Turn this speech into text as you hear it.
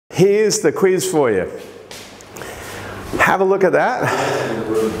here's the quiz for you. Have a look at that.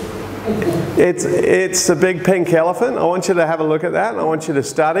 It's the big pink elephant. I want you to have a look at that, and I want you to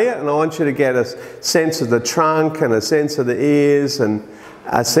study it, and I want you to get a sense of the trunk and a sense of the ears, and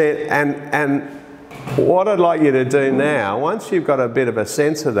what I'd like you to do now, once you've got a bit of a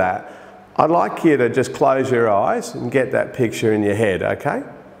sense of that, I'd like you to just close your eyes and get that picture in your head, okay?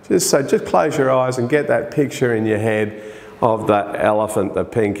 Just close your eyes and get that picture in your head of that elephant, the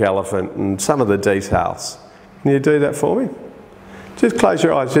pink elephant, and some of the details. Can you do that for me? Just close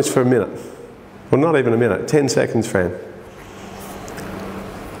your eyes just for a minute. Well, not even a minute, 10 seconds, Fran.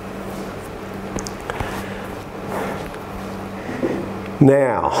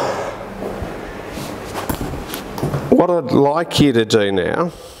 Now, what I'd like you to do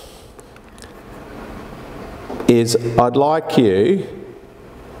now is I'd like you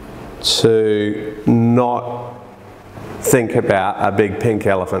to not think about a big pink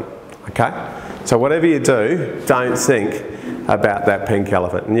elephant, okay? So whatever you do, don't think about that pink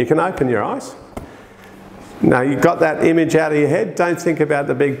elephant. And you can open your eyes. Now you've got that image out of your head, don't think about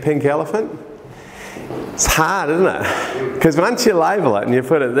the big pink elephant. It's hard, isn't it? Because once you label it and you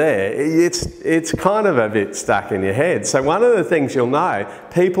put it there, it's kind of a bit stuck in your head. So one of the things you'll know,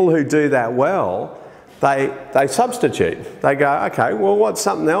 people who do that well, they substitute. They go, okay, well, what's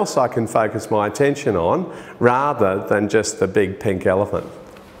something else I can focus my attention on rather than just the big pink elephant?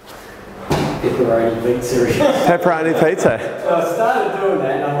 Pepperoni pizza. Pepperoni pizza. So I started doing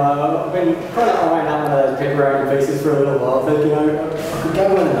that, and I've been trying to eyeing up one of those pepperoni pizzas for a little while. I think, I could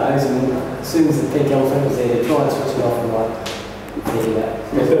go one of those, and as soon as the pink elephant was there, try and switch it off and like thinking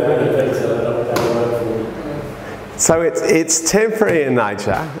that pepperoni pizza, that would work for me. So it's temporary in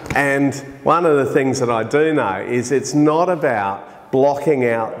nature, and one of the things that I do know is it's not about blocking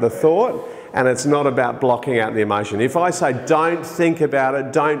out the thought, and it's not about blocking out the emotion. If I say don't think about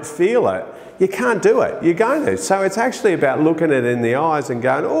it, don't feel it, you can't do it. You're going to. So it's actually about looking it in the eyes and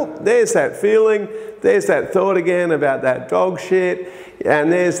going, oh, there's that feeling, there's that thought again about that dog shit,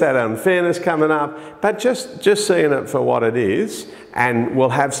 and there's that unfairness coming up. But just seeing it for what it is, and we'll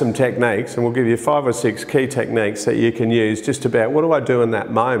have some techniques, and we'll give you 5 or 6 key techniques that you can use just about what do I do in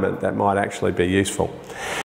that moment that might actually be useful.